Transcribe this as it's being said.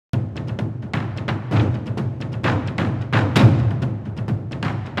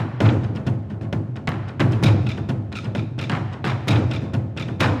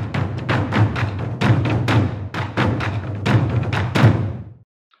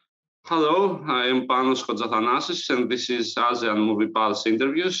Hello, I am Panos Kotzathanasis, and this is ASEAN Movie Pulse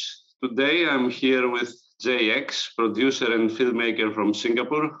Interviews. Today I'm here with JX, producer and filmmaker from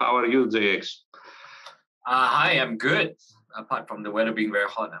Singapore. How are you, JX? Hi, I'm good. Apart from the weather being very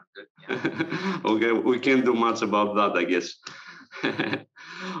hot, I'm good. Yeah. Okay, we can't do much about that, I guess.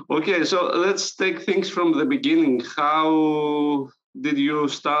 Okay, so let's take things from the beginning. How did you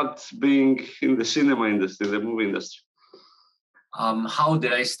start being in the cinema industry, the movie industry? How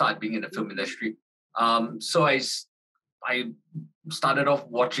did I start being in the film industry? So I started off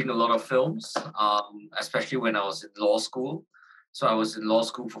watching a lot of films, especially when I was in law school. So I was in law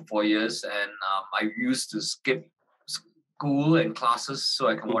school for 4 years, and I used to skip school and classes so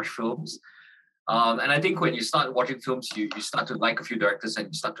I can watch films. And I think when you start watching films, you start to like a few directors and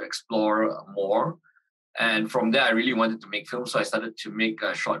you start to explore more. And from there, I really wanted to make films. So I started to make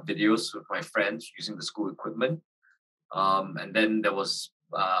short videos with my friends using the school equipment. And then there was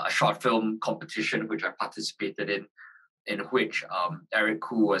a short film competition, which I participated in which Eric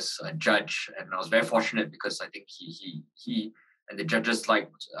Khoo was a judge. And I was very fortunate because I think he and the judges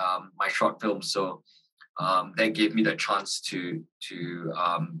liked my short film. So that gave me the chance to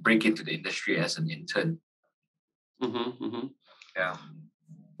break into the industry as an intern. Yeah.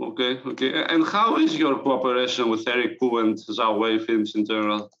 Okay. And how is your cooperation with Eric Khoo and Zhao Films in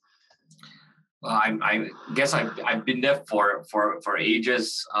general? I guess I've been there for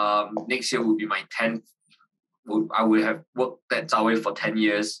ages. Next year will be my 10th. I would have worked at Zhao for 10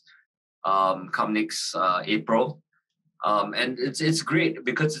 years. Come next April. And it's great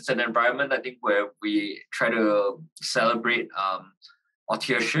because it's an environment, I think, where we try to celebrate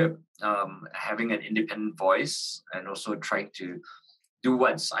authorship, having an independent voice, and also trying to do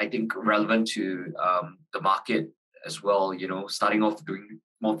what's, I think, relevant to the market as well. You know, starting off doing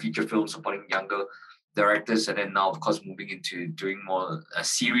more feature films, supporting younger directors, and then now, of course, moving into doing more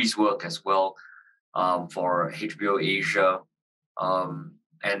series work as well for HBO Asia.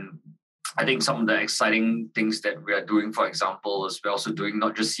 And I think some of the exciting things that we are doing, for example, is we're also doing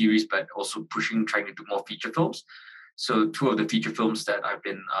not just series, but also trying to do more feature films. So 2 of the feature films that I've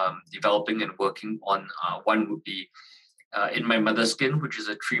been developing and working on, one would be In My Mother's Skin, which is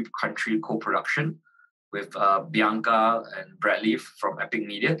a 3-country co-production with Bianca and Bradley from Epic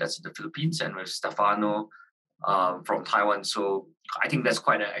Media, that's in the Philippines, and with Stefano from Taiwan. So I think that's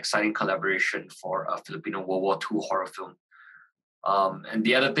quite an exciting collaboration for a Filipino World War II horror film. And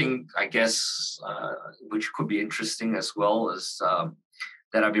the other thing, I guess, which could be interesting as well, is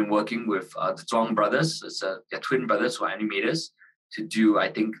that I've been working with the Zhao brothers. They're twin brothers who are animators, to do,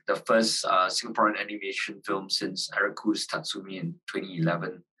 I think, the first Singaporean animation film since Eric Khoo's Tatsumi in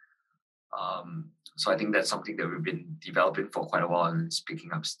 2011. So I think that's something that we've been developing for quite a while, and it's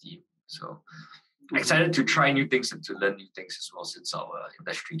picking up steam. So excited to try new things and to learn new things as well, since our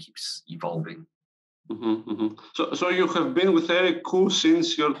industry keeps evolving. So you have been with Eric Khoo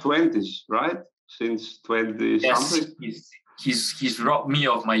since your 20s, right? Since 20 something? Yes, he's robbed me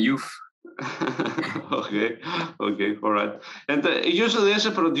of my youth. Okay, all right. And usually as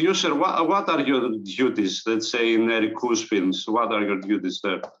a producer, what are your duties, let's say in Eric Khoo's films? What are your duties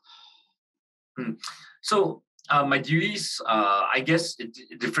there? So my duties, I guess it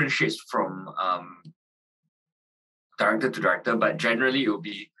differentiates from director to director, but generally it will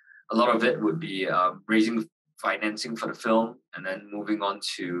be, a lot of it would be raising financing for the film, and then moving on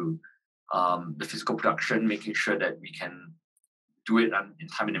to the physical production, making sure that we can do it in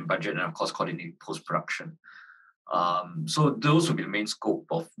time and in budget, and of course coordinating post-production. So those would be the main scope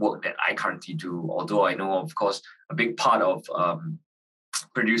of work that I currently do, although I know, of course, a big part of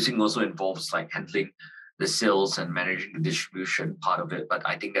producing also involves like handling the sales and managing the distribution part of it, but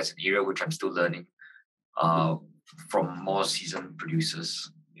I think that's an area which I'm still learning from more seasoned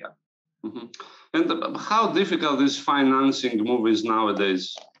producers. And how difficult is financing movies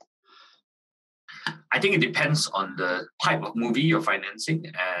nowadays? I think it depends on the type of movie you're financing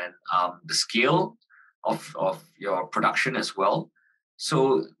and the scale of your production as well.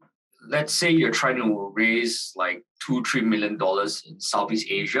 So let's say you're trying to raise like $2-3 million in Southeast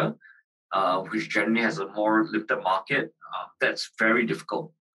Asia, which generally has a more limited market. That's very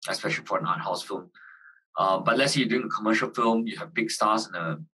difficult, especially for an art house film. But let's say you're doing a commercial film, you have big stars and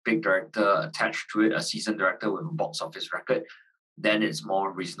a big director attached to it, a seasoned director with a box office record, then it's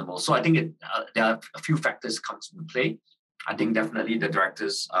more reasonable. So I think there are a few factors comes into play. I think definitely the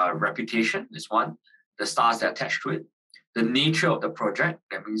director's reputation is one, the stars that are attached to it, the nature of the project,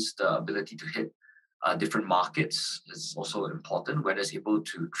 that means the ability to hit different markets is also important, whether it's able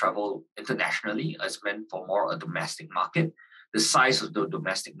to travel internationally as meant for more a domestic market, the size of the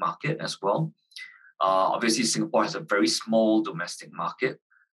domestic market as well. Obviously, Singapore has a very small domestic market.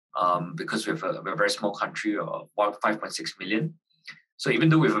 because we're a very small country of about 5.6 million. So even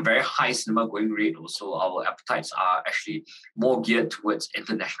though we have a very high cinema going rate, also our appetites are actually more geared towards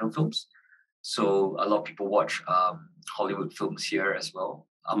international films. So a lot of people watch Hollywood films here as well,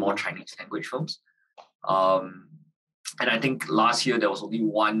 more Chinese language films. And I think last year there was only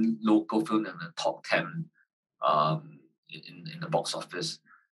one local film in the top 10 in the box office.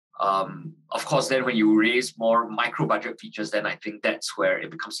 Of course, then when you raise more micro budget features, then I think that's where it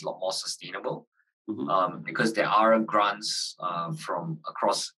becomes a lot more sustainable. Because there are grants from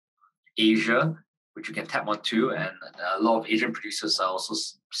across Asia, which you can tap onto, and a lot of Asian producers are also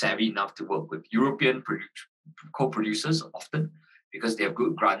savvy enough to work with European co-producers often, because they have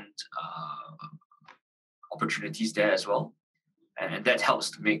good grant opportunities there as well, and that helps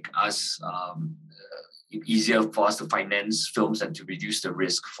to make us easier for us to finance films and to reduce the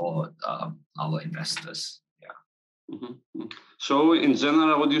risk for our investors. So in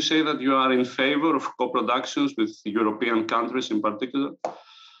general, would you say that you are in favor of co-productions with European countries in particular?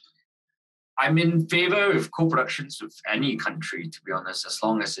 I'm in favor of co-productions with any country, to be honest, as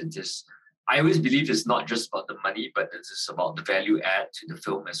long as it is. I always believe it's not just about the money, but it's about the value add to the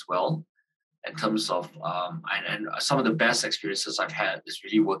film as well. In terms of, and some of the best experiences I've had is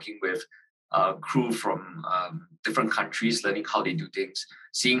really working with crew from different countries, learning how they do things,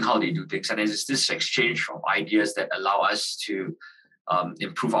 seeing how they do things. And it's this exchange of ideas that allow us to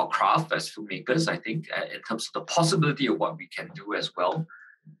improve our craft as filmmakers, I think, in terms of the possibility of what we can do as well.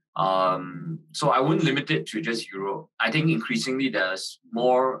 So I wouldn't limit it to just Europe. I think increasingly there's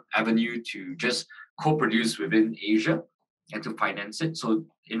more avenue to just co-produce within Asia and to finance it. So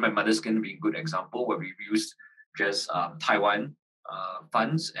In My Mother's Skin would be a good example where we used just Taiwan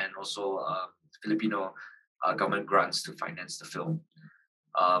funds and also Filipino government grants to finance the film.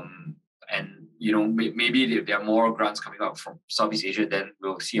 And maybe if there are more grants coming out from Southeast Asia, then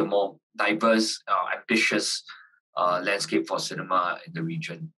we'll see a more diverse, ambitious landscape for cinema in the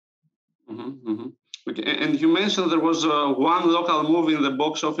region. Okay. And you mentioned there was one local movie in the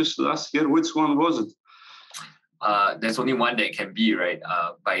box office last year. Which one was it? There's only one that can be, right?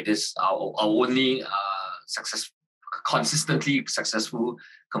 By this, our only consistently successful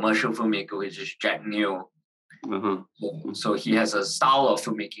commercial filmmaker, which is Jack Neo. So he has a style of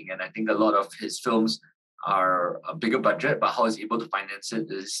filmmaking, and I think a lot of his films are a bigger budget, but how he's able to finance it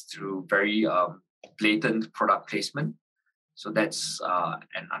is through very blatant product placement. So that's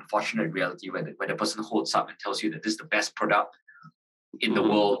an unfortunate reality where the person holds up and tells you that this is the best product in the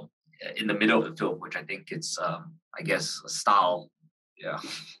world in the middle of the film, which I think it's, I guess, a style. Yeah.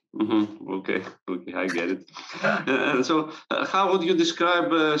 Okay, I get it. And so, how would you describe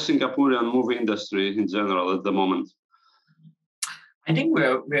Singaporean movie industry in general at the moment? I think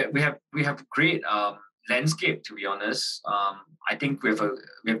we have great landscape, to be honest. I think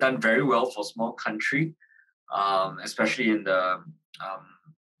we've done very well for a small country, especially in the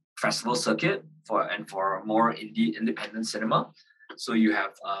festival circuit for more independent cinema. So you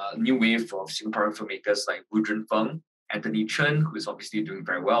have a new wave of Singaporean filmmakers like Wu Junfeng, Anthony Chen, who is obviously doing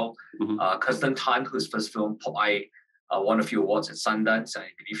very well. Kirsten Tan, whose first film, Pop Eye, won a few awards at Sundance. I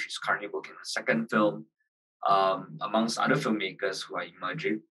believe she's currently working on a second film, amongst other filmmakers who are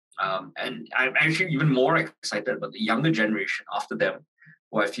emerging. And I'm actually even more excited about the younger generation after them,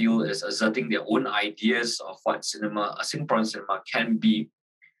 who I feel is asserting their own ideas of what Singaporean cinema can be,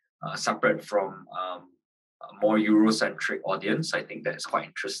 separate from a more Eurocentric audience. I think that's quite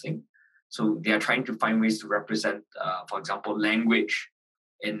interesting. So they are trying to find ways to represent, for example, language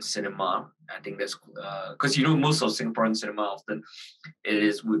in cinema. I think that's because most of Singaporean cinema often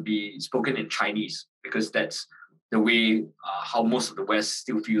would be spoken in Chinese, because that's the way how most of the West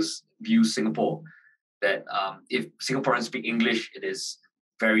still views Singapore. That if Singaporeans speak English, it is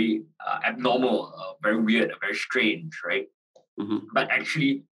very abnormal, very weird, very strange, right? But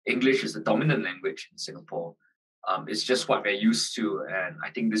actually, English is the dominant language in Singapore. It's just what we're used to, and I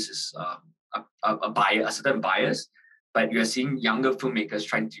think this is a certain bias. But you're seeing younger filmmakers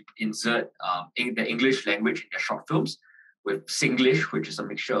trying to insert the English language in their short films with Singlish, which is a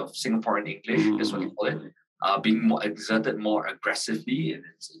mixture of Singaporean English, that's what they call it, being more exerted more aggressively in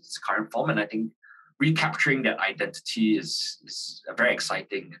its current form. And I think recapturing that identity is very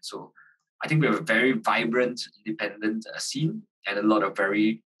exciting. And so I think we have a very vibrant independent scene and a lot of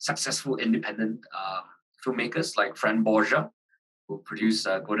very successful independent filmmakers like Fran Borja, who produced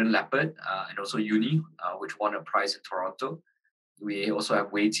Golden Leopard, and also Uni, which won a prize in Toronto. We also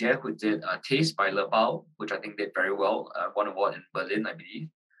have Wei Jie, who did Taste by Le Bao, which I think did very well, won an award in Berlin, I believe.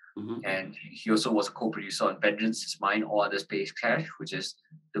 And he also was a co-producer on Vengeance is Mine, All Others Pay Cash, which is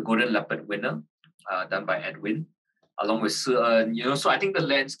the Golden Leopard winner, done by Edwin. along with so I think the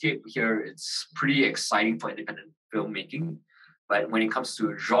landscape here, it's pretty exciting for independent filmmaking. But when it comes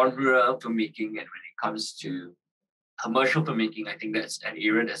to genre filmmaking and when it comes to commercial filmmaking, I think that's an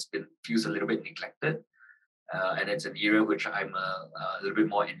area feels a little bit neglected. And it's an area which I'm a little bit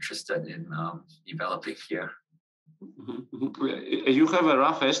more interested in developing here. You have a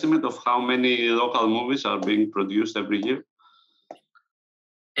rough estimate of how many local movies are being produced every year?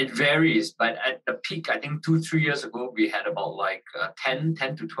 It varies, but at the peak, I think 2-3 years ago, we had about like 10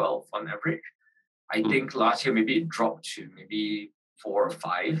 to 12 on average. I think last year maybe it dropped to maybe 4 or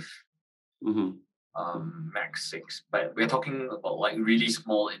 5, max 6. But we're talking about like really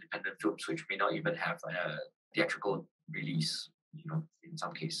small independent films, which may not even have a theatrical release, in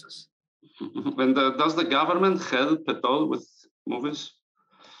some cases. And does the government help at all with movies?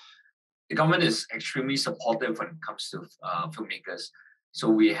 The government is extremely supportive when it comes to filmmakers. So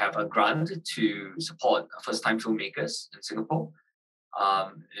we have a grant to support first-time filmmakers in Singapore.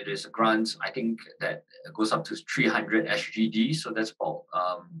 It is a grant, I think, that goes up to 300 SGD. So that's about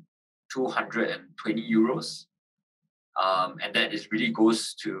 220 euros. And that really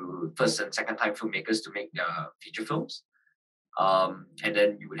goes to first and second-time filmmakers to make their feature films. And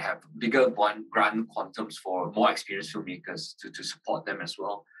then you would have bigger grant quantums for more experienced filmmakers to support them as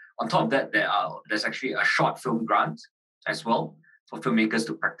well. On top of that, there's actually a short film grant as well for filmmakers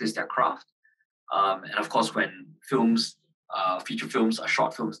to practice their craft. And of course, when feature films or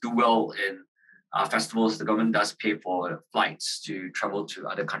short films do well in festivals, the government does pay for flights to travel to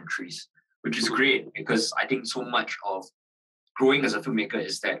other countries, which is great because I think so much of growing as a filmmaker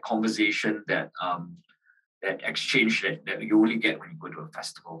is that conversation, that exchange that you only get when you go to a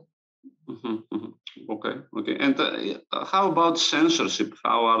festival. Okay. And how about censorship?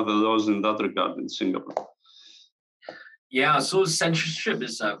 How are the laws in that regard in Singapore? Yeah, so censorship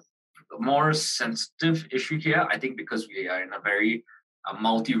is a more sensitive issue here, I think, because we are in a very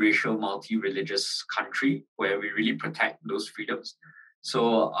multiracial, multi-religious country where we really protect those freedoms.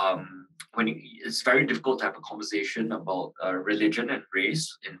 So it's very difficult to have a conversation about religion and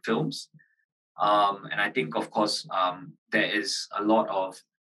race in films. And I think, of course, there is a lot of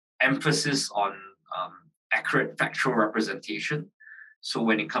emphasis on accurate factual representation. So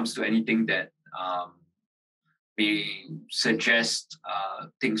when it comes to anything that may suggest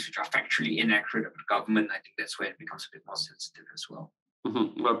things which are factually inaccurate of the government, I think that's where it becomes a bit more sensitive as well.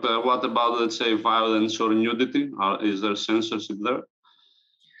 But what about, let's say, violence or nudity? Is there censorship there?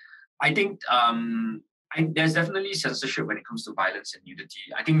 I think there's definitely censorship when it comes to violence and nudity.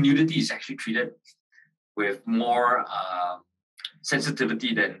 I think nudity is actually treated with more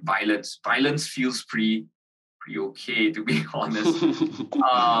sensitivity than violence. Violence feels pretty okay, to be honest.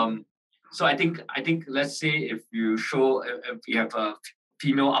 So I think let's say if you have a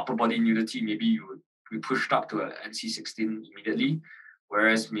female upper body nudity, maybe you would be pushed up to an NC-16 immediately,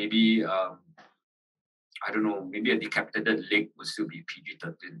 whereas maybe I don't know, maybe a decapitated leg would still be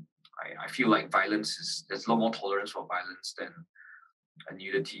PG-13. I feel like there's a lot more tolerance for violence than a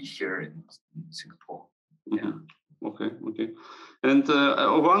nudity here in Singapore. Yeah. Okay. And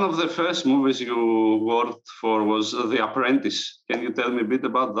one of the first movies you worked for was The Apprentice. Can you tell me a bit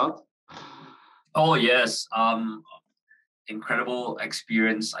about that? Oh, yes. Incredible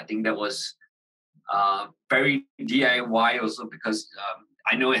experience. I think that was very DIY also because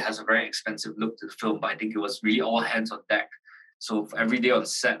I know it has a very expensive look to the film, but I think it was really all hands on deck. So every day on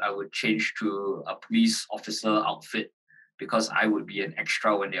set, I would change to a police officer outfit because I would be an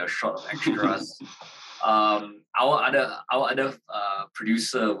extra when they are short of extras. Our other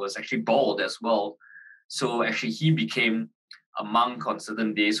producer was actually bald as well. So actually he became a monk on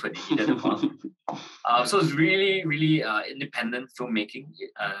certain days when he needed a monk. So it's really, really independent filmmaking.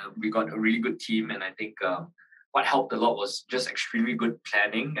 We got a really good team, and I think what helped a lot was just extremely good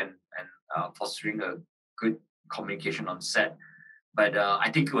planning and fostering a good communication on set. But I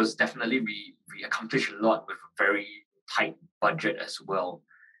think it was definitely we accomplished a lot with a very tight budget as well.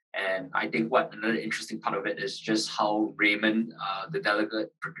 And I think another interesting part of it is just how Raymond, the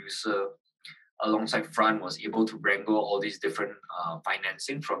delegate producer, alongside Fran, was able to wrangle all these different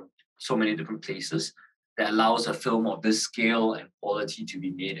financing from so many different places that allows a film of this scale and quality to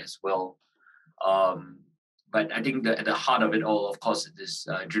be made as well. But I think at the heart of it all, of course, it is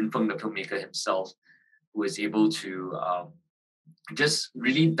Jun Feng, the filmmaker himself, who is able to just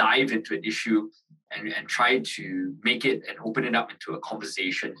really dive into an issue and try to make it and open it up into a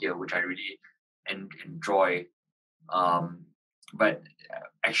conversation here, which I really enjoy. But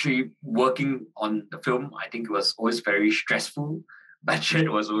actually working on the film, I think it was always very stressful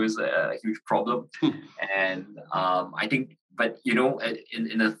budget was always a huge problem. And I think, but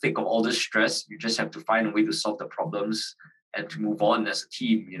in the thick of all this stress, you just have to find a way to solve the problems and to move on as a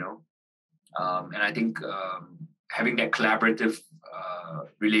team, and I think having that collaborative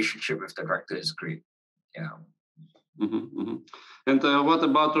relationship with the director is great. Yeah. And what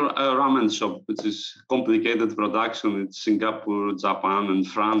about Ramen Shop, which is complicated production? It's Singapore, Japan, and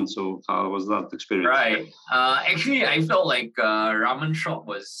France. So how was that experience? Right. Actually, I felt like Ramen Shop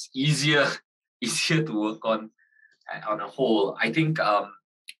was easier to work on a whole. I think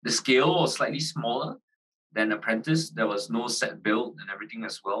the scale was slightly smaller than Apprentice. There was no set build and everything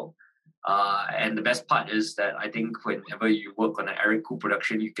as well. And the best part is that I think whenever you work on an Eric Khoo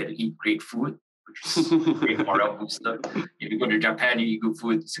production, you can eat great food, which is a great morale booster. If you go to Japan, you eat good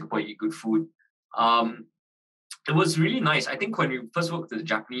food. Singapore, you eat good food. It was really nice. I think when we first worked with the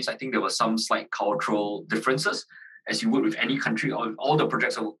Japanese, I think there were some slight cultural differences, as you would with any country. All the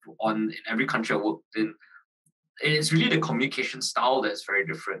projects I worked on in every country I worked in, it's really the communication style that's very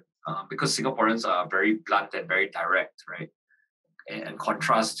different, because Singaporeans are very blunt and very direct, right? And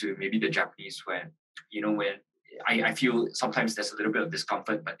contrast to maybe the Japanese, where when I feel sometimes there's a little bit of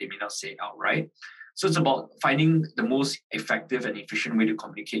discomfort, but they may not say it outright. So it's about finding the most effective and efficient way to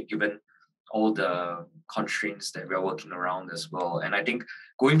communicate given all the constraints that we're working around as well. And I think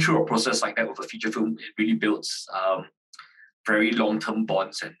going through a process like that with a feature film, it really builds very long-term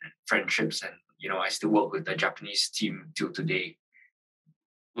bonds and friendships. And I still work with the Japanese team till today.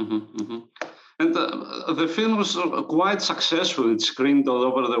 And the film was quite successful. It screened all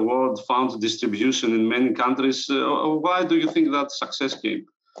over the world, found distribution in many countries. Why do you think that success came?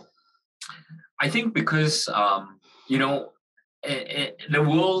 I think because, the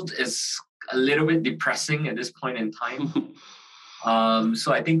world is a little bit depressing at this point in time.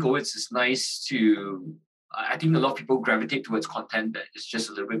 So I think it's nice I think a lot of people gravitate towards content that is just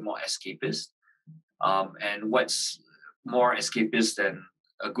a little bit more escapist. And what's more escapist than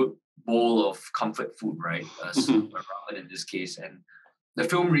a good bowl of comfort food, right? Soup or ramen in this case. And the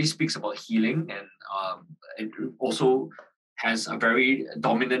film really speaks about healing, and it also has a very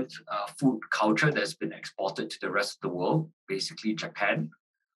dominant food culture that's been exported to the rest of the world, basically Japan.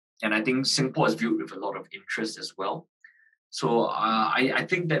 And I think Singapore is viewed with a lot of interest as well. So I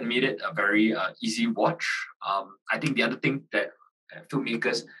think that made it a very easy watch. I think the other thing that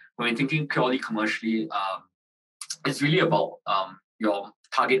filmmakers, when we're thinking purely commercially, it's really about your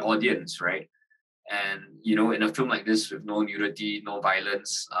target audience, right? And in a film like this with no nudity, no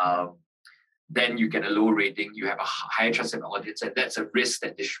violence, then you get a low rating, you have a higher chance of an audience, and that's a risk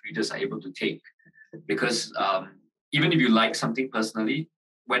that distributors are able to take. Because even if you like something personally,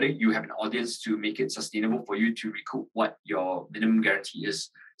 whether you have an audience to make it sustainable for you to recoup what your minimum guarantee is,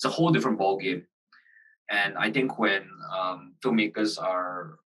 it's a whole different ballgame. And I think when filmmakers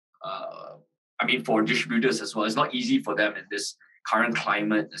are, for distributors as well, it's not easy for them in this current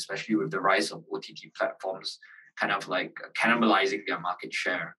climate, especially with the rise of OTT platforms, kind of like cannibalizing their market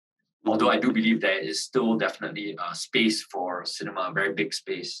share. Although I do believe there is still definitely a space for cinema, a very big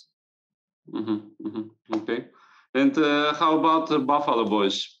space. Okay. And how about Buffalo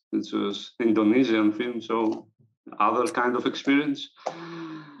Boys? It was Indonesian film, so other kind of experience?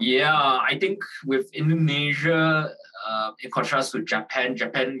 Yeah, I think with Indonesia, in contrast to Japan,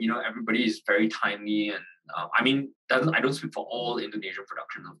 everybody is very timely. And I don't speak for all Indonesian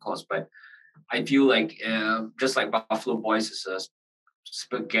productions, of course, but I feel like just like Buffalo Boys is a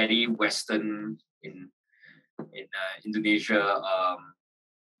spaghetti Western in Indonesia,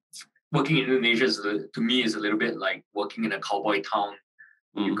 working in Indonesia to me is a little bit like working in a cowboy town.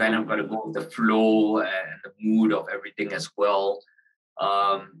 You kind of got to go with the flow and the mood of everything as well.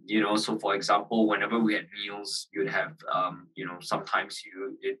 So for example, whenever we had meals, you'd have, sometimes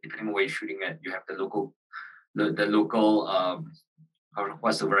depending on where you're shooting at, you have the local,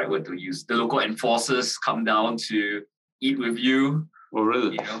 what's the right word to use? The local enforcers come down to eat with you. Oh,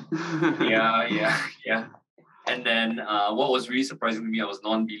 really? Yeah. And then what was really surprising to me, I was a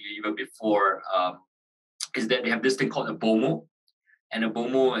non-believer before, is that they have this thing called a bomo. And a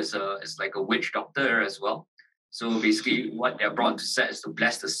bomo is like a witch doctor as well. So basically what they're brought to set is to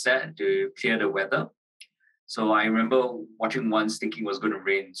bless the set and to clear the weather. So I remember watching once thinking it was going to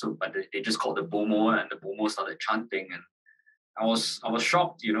rain. But they just called the bomo, and the bomo started chanting. And I was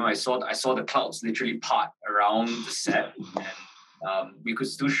shocked, I saw the clouds literally part around the set. And we could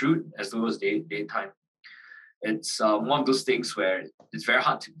still shoot as though it was daytime. It's one of those things where it's very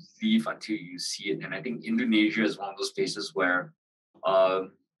hard to believe until you see it. And I think Indonesia is one of those places where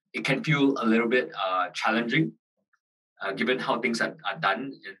it can feel a little bit challenging. given how things are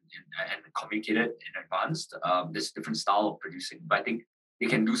done and communicated in advance. There's a different style of producing, but I think they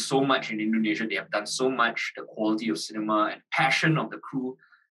can do so much in Indonesia. They have done so much. The quality of cinema and passion of the crew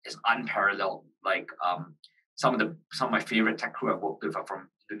is unparalleled. Like some of my favorite tech crew I've worked with are from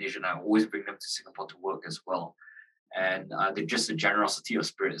Indonesia, and I always bring them to Singapore to work as well. And the generosity of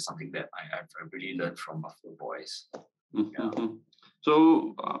spirit is something that I've really learned from Buffalo Boys. Mm-hmm. Yeah.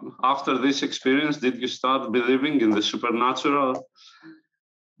 So after this experience, did you start believing in the supernatural?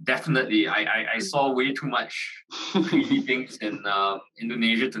 Definitely. I saw way too much creepy things in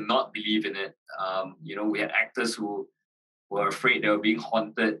Indonesia to not believe in it. We had actors who were afraid they were being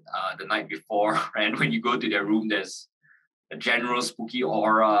haunted the night before. And when you go to their room, there's a general spooky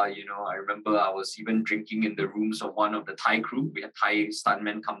aura. I remember I was even drinking in the rooms of one of the Thai crew. We had Thai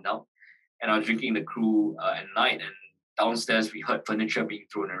stuntmen come down. And I was drinking in the crew at night. And downstairs, we heard furniture being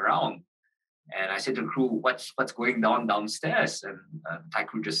thrown around. And I said to the crew, what's going downstairs? And the Thai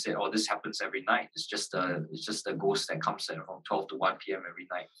crew just said, oh, this happens every night. It's just a ghost that comes in from 12 to 1 p.m. every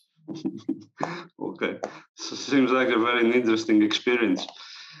night. Okay. So seems like a very interesting experience.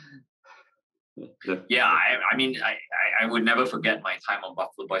 Yeah, I would never forget my time on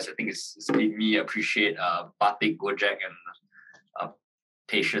Buffalo Boys. I think it's made me appreciate batik, gojek, and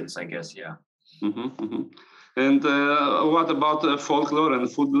patience, I guess, yeah. Mm-hmm, mm-hmm. And what about folklore and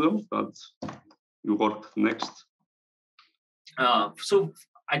foodlore that you worked next? So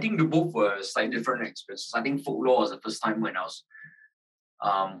I think the both were slightly different experiences. I think folklore was the first time when I was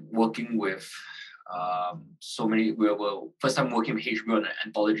working with first time working with HBO on an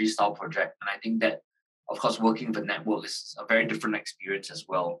anthology style project. And I think that, of course, working with a network is a very different experience as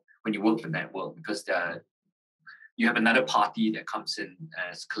well when you work with a network, because you have another party that comes in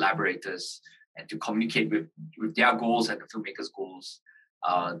as collaborators and to communicate with their goals and the filmmakers' goals.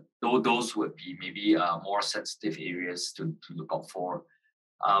 Those would be maybe more sensitive areas to look out for.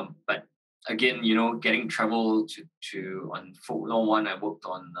 But again, getting travel to on Folklore 1, I worked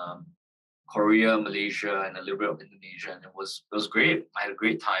on Korea, Malaysia, and a little bit of Indonesia, and it was great. I had a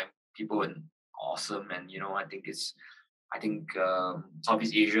great time. People were awesome, and I think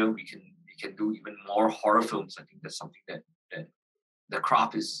Southeast Asia we can do even more horror films. I think that's something that the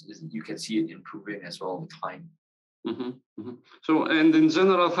craft is you can see it improving as well with time. Mm-hmm, mm-hmm. So, and in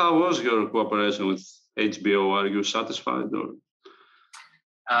general, how was your cooperation with HBO? Are you satisfied, or?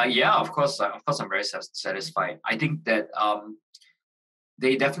 Yeah, of course, I'm very satisfied. I think that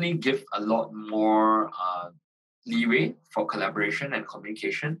they definitely give a lot more leeway for collaboration and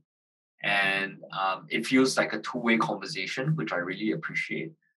communication, and it feels like a two-way conversation, which I really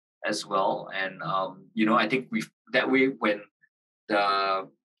appreciate as well. And I think that way when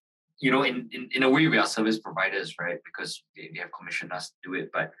in a way we are service providers, right? Because they have commissioned us to do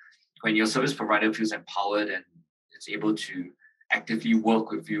it. But when your service provider feels empowered and is able to actively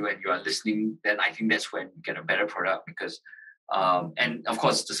work with you and you are listening, then I think that's when you get a better product. Because and of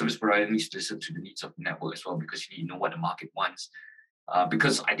course the service provider needs to listen to the needs of the network as well, because you need to know what the market wants.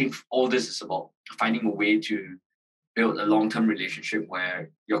 Because I think all this is about finding a way to build a long-term relationship where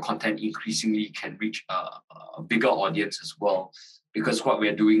your content increasingly can reach a bigger audience as well. Because what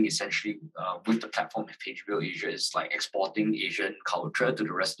we're doing essentially with the platform of HBO Asia is like exporting Asian culture to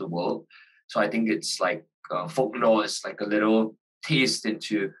the rest of the world. So I think it's like folklore is like a little taste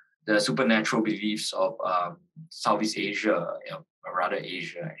into the supernatural beliefs of Southeast Asia, or rather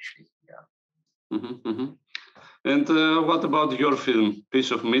Asia, actually. Yeah. Mm-hmm, mm-hmm. And what about your film,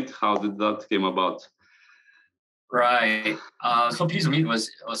 Piece of Meat? How did that came about? Right. So Piece of Meat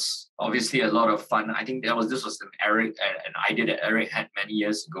was obviously a lot of fun. I think this was an idea that Eric had many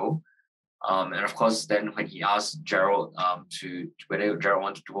years ago. And of course, then when he asked Gerald whether Gerald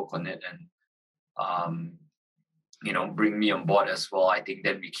wanted to work on it and bring me on board as well, I think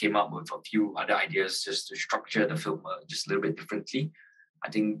then we came up with a few other ideas just to structure the film just a little bit differently. I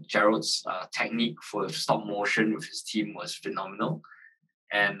think Gerald's technique for stop motion with his team was phenomenal.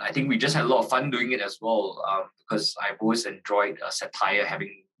 And I think we just had a lot of fun doing it as well, because I've always enjoyed satire,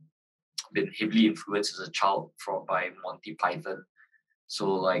 having been heavily influenced as a child by Monty Python.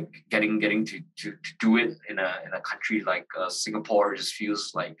 So like getting to do it in a country like Singapore just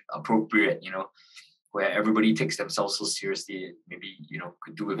feels like appropriate, where everybody takes themselves so seriously. Maybe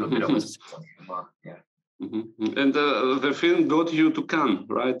could do with a bit of a sense of humor. Yeah. Mm-hmm. And the film got you to Cannes,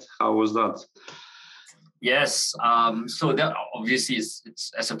 right? How was that? Yes. So that obviously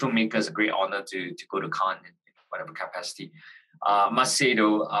it's as a filmmaker, it's a great honor to go to Cannes in whatever capacity. Must say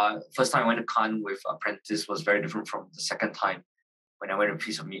though, first time I went to Cannes with Apprentice was very different from the second time when I went to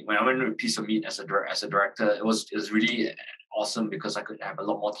Piece of Meat. When I went to Piece of Meat as a director, it was really awesome because I could have a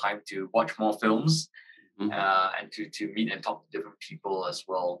lot more time to watch more films. and to meet and talk to different people as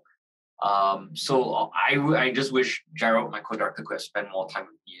well. So I just wish Gerald, my co-director, could have spent more time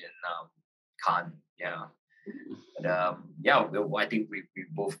with me in Cannes. Yeah. But I think we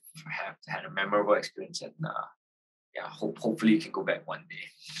both have had a memorable experience, and hopefully you can go back one day.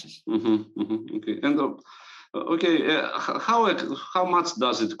 Okay. And how much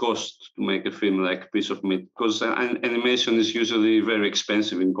does it cost to make a film like Piece of Meat? Because animation is usually very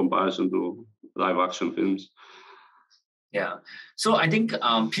expensive in comparison to live action films. Yeah. So I think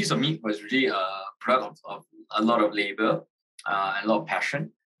Piece of Meat was really a product of a lot of labor and a lot of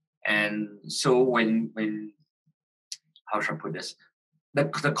passion. And so when how should I put this?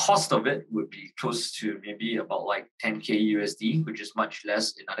 The cost of it would be close to maybe about like 10K USD, which is much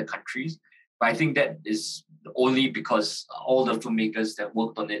less in other countries. But I think that is only because all the filmmakers that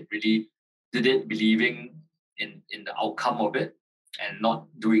worked on it really did it believing in the outcome of it, and not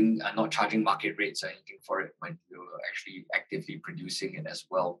charging market rates or anything for it when we were actually actively producing it as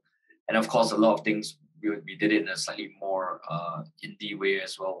well. And of course, a lot of things we did it in a slightly more indie way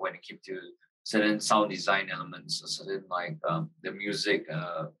as well when it came to certain sound design elements, or certain like the music,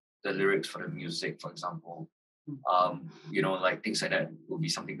 the lyrics for the music, for example. Like things like that would be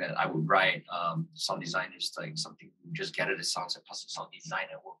something that I would write. Sound design is like something you just gather the sounds and plus the sound design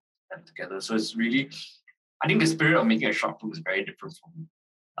and work them together. So it's really, I think the spirit of making a short film is very different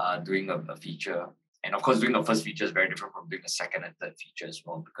from doing a feature. And of course, doing a first feature is very different from doing a second and third feature as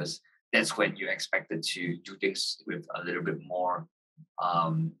well, because that's when you're expected to do things with a little bit more,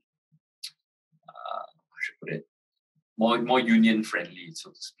 how should I put it, more union friendly, so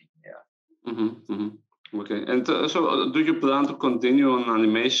to speak. Yeah. Okay. And so do you plan to continue on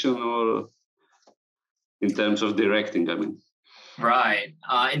animation, or in terms of directing, I mean? Right.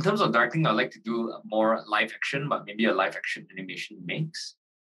 In terms of directing, I'd like to do more live action, but maybe a live action animation mix.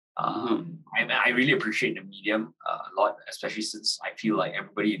 I really appreciate the medium a lot, especially since I feel like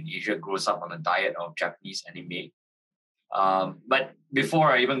everybody in Asia grows up on a diet of Japanese anime. But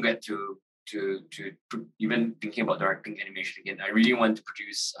before I even get to even thinking about directing animation again, I really want to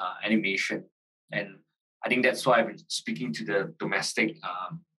produce animation. And I think that's why I've been speaking to the domestic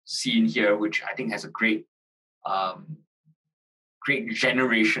scene here, which I think has a great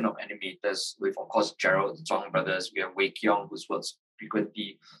generation of animators with, of course, Gerald, the Zhao brothers. We have Wei Kyung, whose works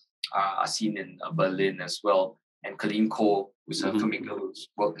frequently are seen in Berlin as well, and Colleen Khoo, who's a filmmaker whose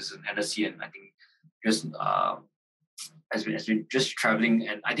work is in Annecy, and I think just has been just traveling.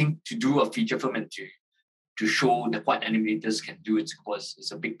 And I think to do a feature film and to show that what animators can do,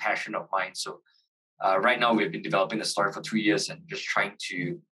 it's a big passion of mine. So right now we've been developing the story for 2 years and just trying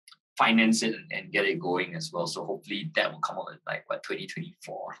to finance it and get it going as well. So hopefully that will come out in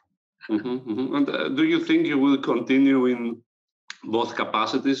 2024. And do you think you will continue in both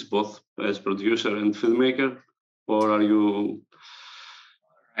capacities, both as producer and filmmaker, or are you?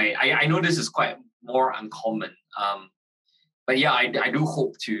 I know this is quite more uncommon, but yeah, I do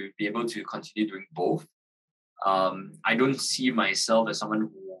hope to be able to continue doing both. I don't see myself as someone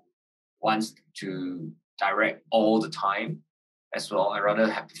who wants to direct all the time as well. I rather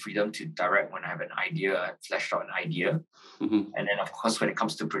have the freedom to direct when I have an idea, fleshed out an idea. And then of course, when it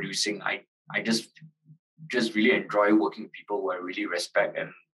comes to producing, I just really enjoy working with people who I really respect, and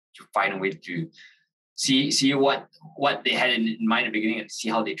to find a way to see what they had in mind at the beginning and see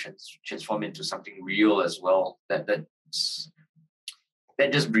how they transform into something real as well. That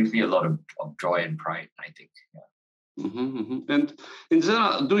just brings me a lot of joy and pride, I think. Yeah. And in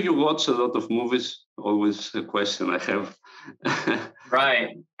general, do you watch a lot of movies? Always a question I have.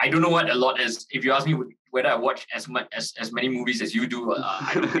 Right. I don't know what a lot is. If you ask me whether I watch as many movies as you do,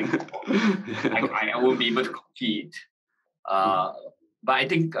 I don't think I won't be able to compete. But I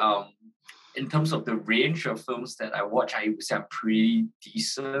think in terms of the range of films that I watch, I would say I'm pretty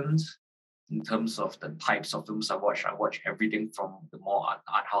decent. In terms of the types of films I watch everything from the more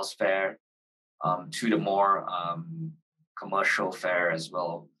art house fare to the more commercial fare as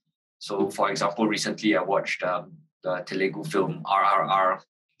well. So, for example, recently I watched the Telugu film RRR,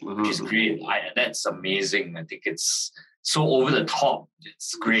 which is great. That's amazing. I think it's so over the top.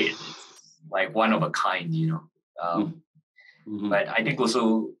 It's great. It's like one of a kind, But I think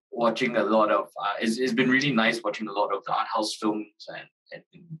also watching a lot of it's been really nice watching a lot of the art house films and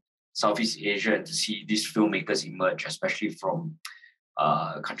in Southeast Asia, and to see these filmmakers emerge, especially from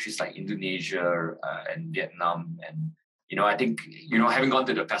countries like Indonesia and Vietnam. And I think having gone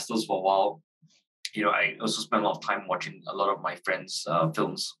to the festivals for a while, I also spent a lot of time watching a lot of my friends'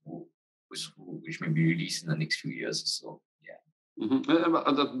 films which may be released in the next few years. So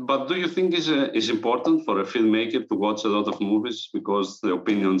But do you think is important for a filmmaker to watch a lot of movies, because the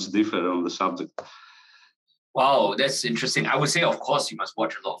opinions differ on the subject? Wow, that's interesting. I would say, of course, you must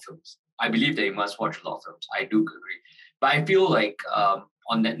watch a lot of films. I believe that you must watch a lot of films. I do agree. But I feel like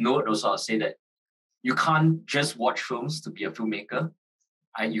on that note, also, I'll say that you can't just watch films to be a filmmaker.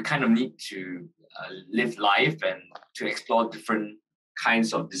 You kind of need to live life and to explore different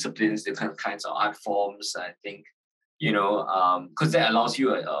kinds of disciplines, different kinds of art forms. I think, because that allows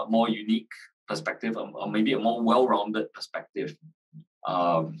you a more unique perspective, or maybe a more well-rounded perspective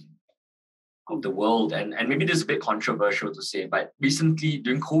um, of the world. And maybe this is a bit controversial to say, but recently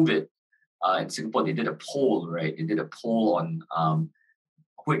during COVID in Singapore, they did a poll, right? They did a poll on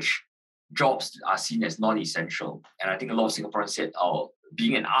which jobs are seen as non-essential. And I think a lot of Singaporeans said, oh,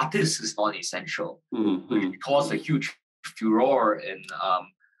 being an artist is non-essential, which caused a huge furor in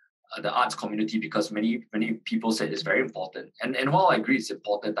the arts community because many people said it's very important. And while I agree it's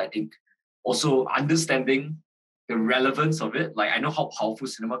important, I think also understanding the relevance of it, like I know how powerful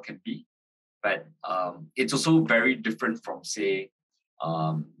cinema can be, but it's also very different from, say,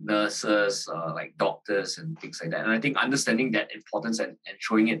 nurses, like doctors and things like that. And I think understanding that importance and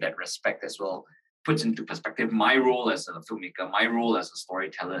showing it that respect as well puts into perspective my role as a filmmaker, my role as a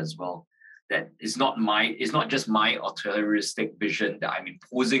storyteller as well. That it's not just my altruistic vision that I'm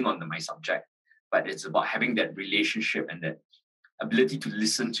imposing on my subject, but it's about having that relationship and that ability to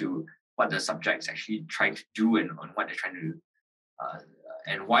listen to what the subject is actually trying to do and on what they're trying to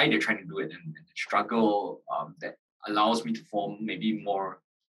and why they're trying to do it, and the struggle that allows me to form maybe more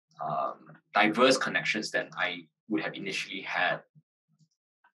diverse connections than I would have initially had.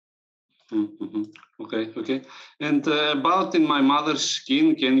 Mm-hmm. Okay. And about In My Mother's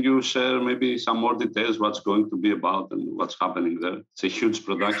Skin, can you share maybe some more details what's going to be about and what's happening there? It's a huge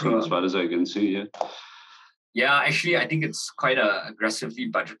production as far as I can see. Yeah. Yeah, actually, I think it's quite an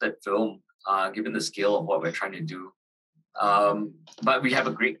aggressively budgeted film, given the scale of what we're trying to do. But we have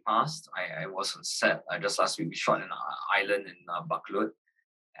a great cast. I was on set just last week. We shot in an island in Bacolod,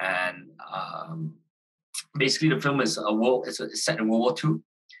 and basically the film is it's set in World War II,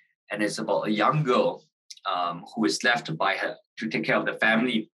 and it's about a young girl who is left to take care of the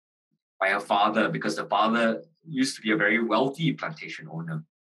family by her father, because the father used to be a very wealthy plantation owner.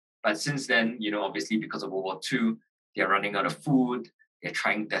 But since then, obviously because of World War II, they're running out of food. They're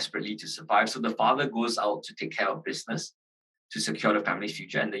trying desperately to survive. So the father goes out to take care of business to secure the family's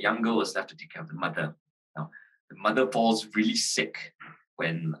future, and the young girl was left to take care of the mother. Now, the mother falls really sick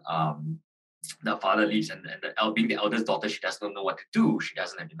when the father leaves, and being the eldest daughter, she doesn't know what to do. She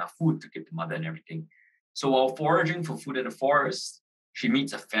doesn't have enough food to give the mother and everything. So while foraging for food in the forest, she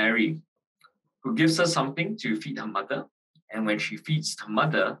meets a fairy who gives her something to feed her mother. And when she feeds her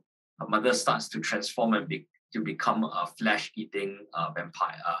mother starts to transform and to become a flesh-eating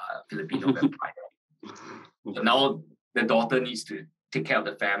vampire, Filipino vampire. So now the daughter needs to take care of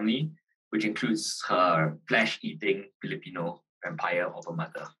the family, which includes her flesh-eating Filipino vampire of a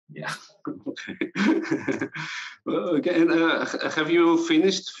mother. Yeah. Okay. And have you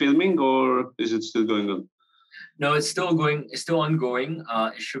finished filming, or is it still going on? No, it's still going. It's still ongoing.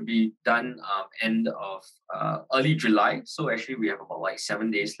 It should be done end of early July. So actually, we have about like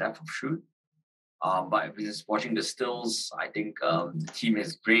 7 days left of shoot. But just watching the stills, I think the team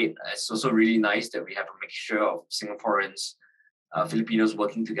is great. It's also really nice that we have a mixture of Singaporeans, Filipinos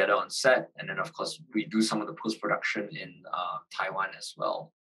working together on set, and then of course we do some of the post-production in Taiwan as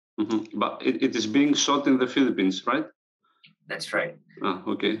well. Mm-hmm. But it is being shot in the Philippines, right? That's right.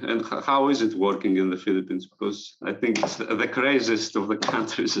 Okay. And how is it working in the Philippines? Because I think it's the craziest of the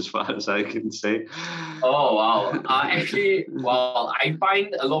countries as far as I can say. Oh, wow. Actually, well, I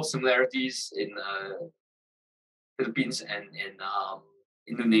find a lot of similarities in Philippines and in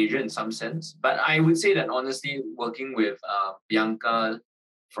Indonesia in some sense. But I would say that honestly, working with Bianca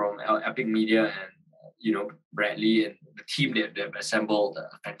from Epic Media and Bradley and the team that they've assembled,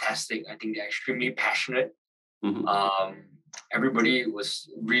 fantastic. I think they're extremely passionate. Mm-hmm. Everybody was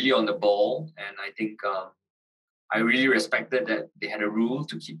really on the ball, and I think I really respected that they had a rule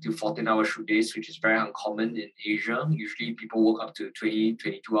to keep to 14-hour shoot days, which is very uncommon in Asia. Usually people work up to 20,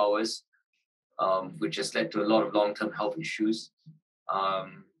 22 hours, which has led to a lot of long-term health issues.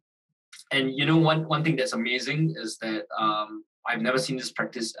 And one thing that's amazing is that I've never seen this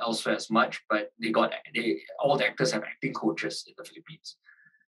practice elsewhere as much, but all the actors have acting coaches in the Philippines.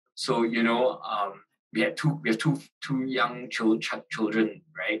 So we have two young children,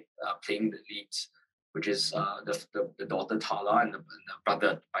 right, playing the leads, which is the daughter Tala and the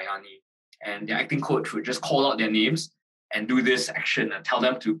brother Bayani. And the acting coach would just call out their names and do this action and tell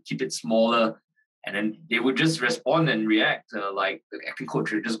them to keep it smaller. And then they would just respond and react. Like the acting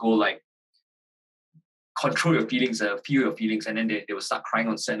coach would just go like, control your feelings, feel your feelings, and then they will start crying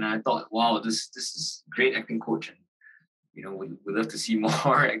on set. And I thought, wow, this is great acting coach, and we'd love to see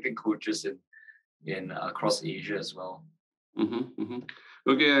more acting coaches in across Asia as well.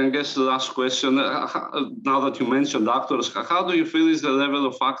 Okay, I guess the last question. Now that you mentioned actors, how do you feel is the level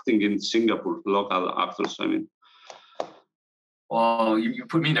of acting in Singapore, local actors, I mean? Well, you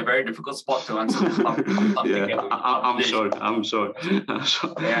put me in a very difficult spot to answer this. Yeah, I'm sorry.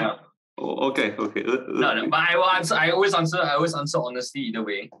 Yeah. Okay. No, but I always answer honestly either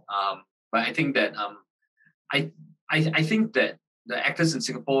way. But I think that I think that the actors in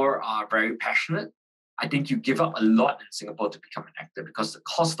Singapore are very passionate. I think you give up a lot in Singapore to become an actor because the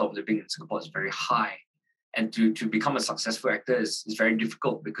cost of living in Singapore is very high. And to become a successful actor is very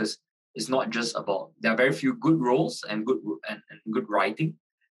difficult because it's not just about, there are very few good roles and good writing.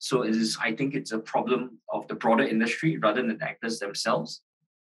 So I think it's a problem of the broader industry rather than the actors themselves.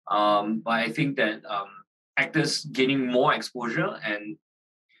 But I think that actors gaining more exposure and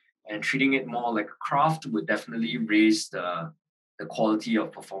treating it more like a craft would definitely raise the quality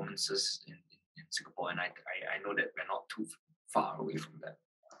of performances in Singapore. And I know that we're not too far away from that.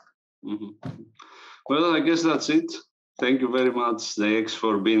 Well, I guess that's it. Thank you very much, JX,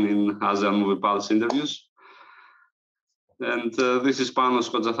 for being in ASEAN Movie Pulse interviews. And this is Panos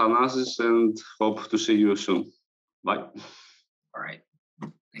Kotsathanasis, and hope to see you soon. Bye. All right.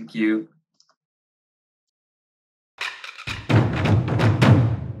 Thank you.